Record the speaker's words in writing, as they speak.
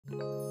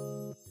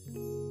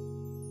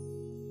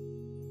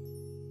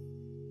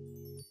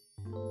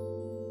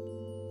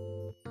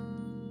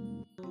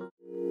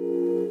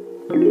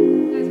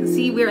You guys can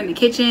see we're in the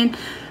kitchen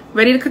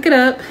ready to cook it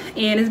up,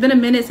 and it's been a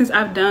minute since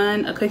I've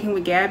done a cooking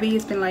with Gabby.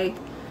 It's been like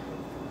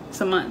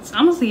some months,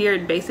 almost a year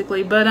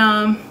basically, but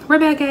we're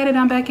back at it.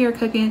 I'm back here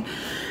cooking,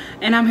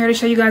 and I'm here to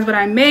show you guys what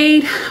I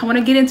made. I want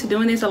to get into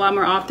doing this a lot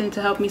more often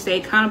to help me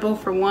stay accountable,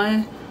 for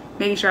one,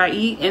 making sure I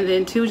eat, and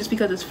then two, just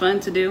because it's fun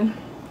to do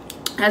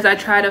as I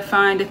try to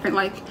find different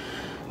like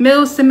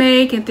meals to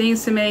make and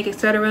things to make,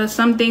 etc.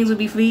 Some things would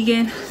be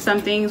vegan,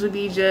 some things would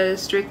be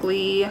just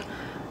strictly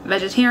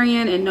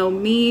vegetarian and no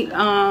meat.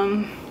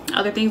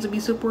 Other things would be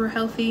super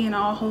healthy and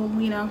all whole,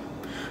 you know,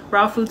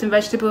 raw fruits and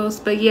vegetables.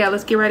 But yeah,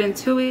 let's get right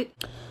into it.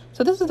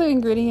 So this is the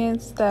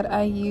ingredients that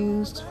I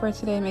used for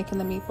today making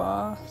the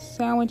meatball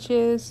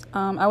sandwiches.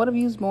 I would have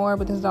used more,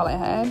 but this is all I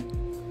had.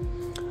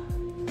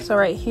 So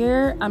right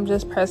here, I'm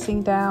just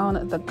pressing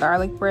down the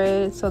garlic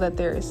bread so that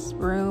there is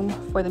room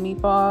for the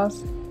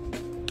meatballs,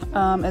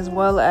 as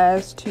well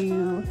as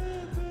to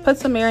put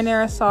some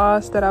marinara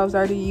sauce that I was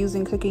already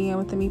using cooking in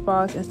with the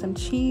meatballs, and some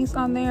cheese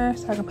on there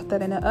so I can put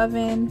that in the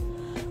oven.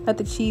 Let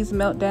the cheese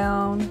melt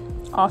down.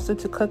 Also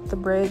to cook the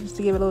bread just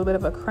to give it a little bit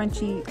of a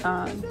crunchy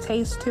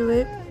taste to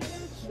it.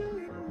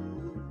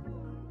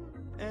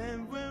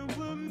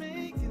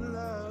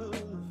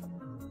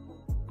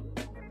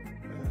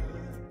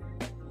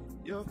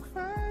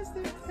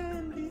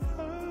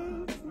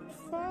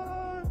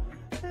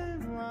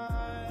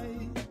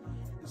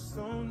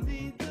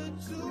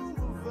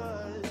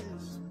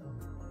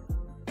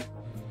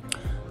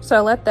 So I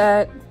let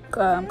that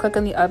cook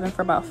in the oven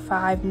for about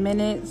 5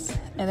 minutes,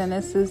 and then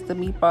this is the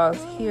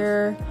meatballs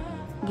here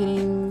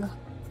getting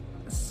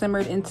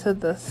simmered into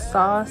the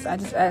sauce. I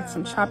just add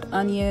some chopped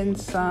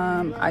onions,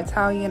 some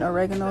Italian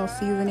oregano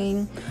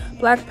seasoning,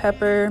 black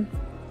pepper,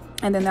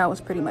 and then that was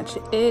pretty much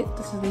it.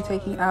 This is me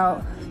taking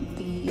out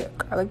the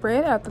garlic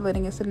bread after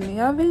letting it sit in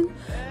the oven,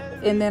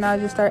 and then I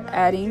just start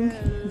adding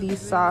the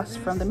sauce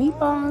from the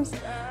meatballs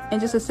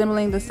and just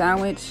assembling the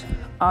sandwich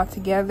all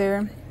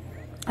together.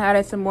 I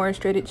added some more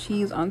shredded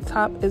cheese on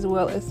top, as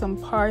well as some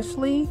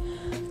parsley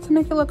to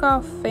make it look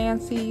all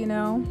fancy, you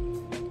know.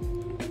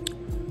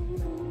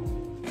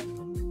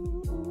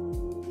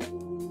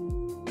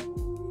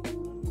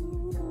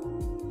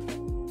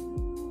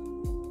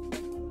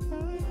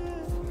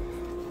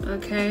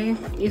 Okay,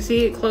 you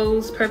see it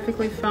closed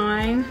perfectly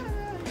fine.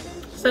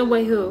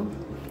 Subway who?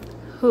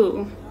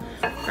 All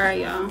right,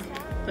 y'all,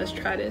 let's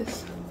try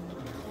this.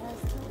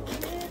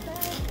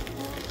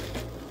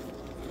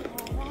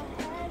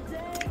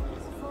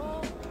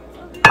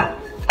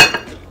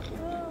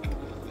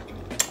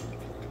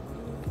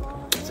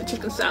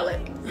 Chicken salad,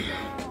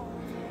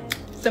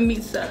 some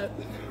meat sub.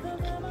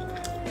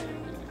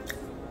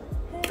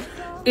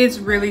 It's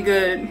really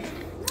good.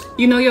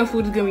 You know your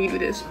food is good when you do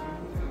this.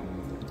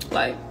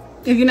 Like,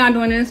 if you're not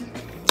doing this,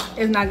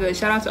 it's not good.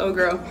 Shout out to old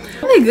girl.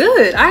 Really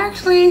good. I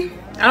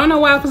don't know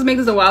why I was supposed to make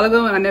this a while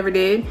ago and I never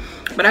did,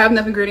 but I have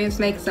enough ingredients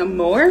to make some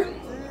more.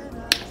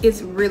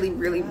 It's really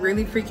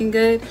freaking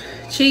good.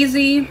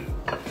 Cheesy.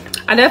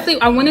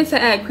 I wanted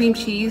to add cream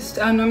cheese.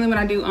 Normally when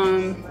I do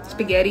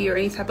spaghetti or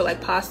any type of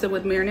like pasta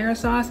with marinara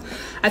sauce,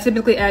 I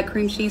typically add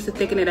cream cheese to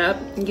thicken it up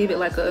and give it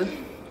like a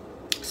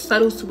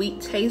subtle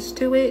sweet taste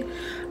to it,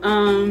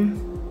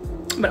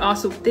 but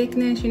also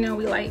thickness. You know,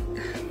 we like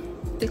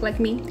thick like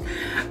me,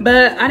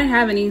 but I didn't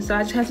have any, so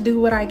I just have to do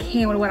what I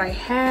can with what I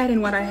had,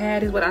 and what I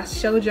had is what I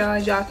showed y'all.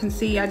 As y'all can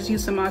see, I just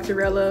used some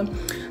mozzarella,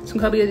 some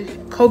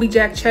Kobe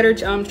Jack cheddar,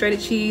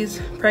 shredded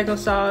cheese, Prego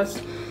sauce,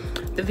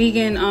 the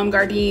vegan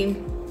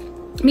Gardein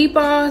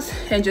meatballs,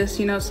 and just,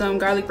 you know, some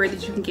garlic bread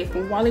that you can get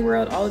from Wally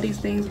World. All of these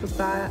things was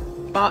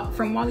bought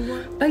from Wally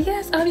World. But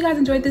yes, I hope you guys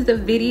enjoyed this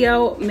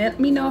video. Let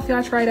me know if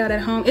y'all try it out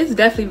at home. It's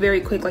definitely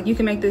very quick. Like, you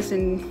can make this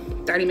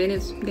in 30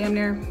 minutes, damn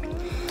near.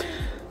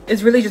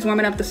 It's really just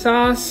warming up the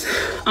sauce.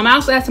 I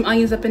also add some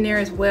onions up in there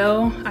as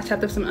well. I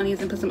chopped up some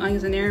onions and put some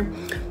onions in there.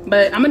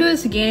 But I'm gonna do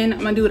this again. I'm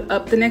gonna do it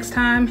up the next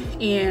time,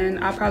 and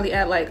I'll probably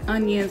add like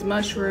onions,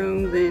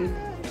 mushrooms, and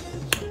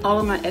all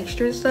of my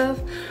extra stuff.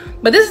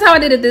 But this is how I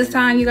did it this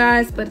time, you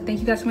guys. But thank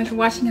you guys so much for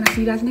watching, and I'll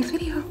see you guys in the next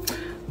video.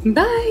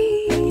 Bye.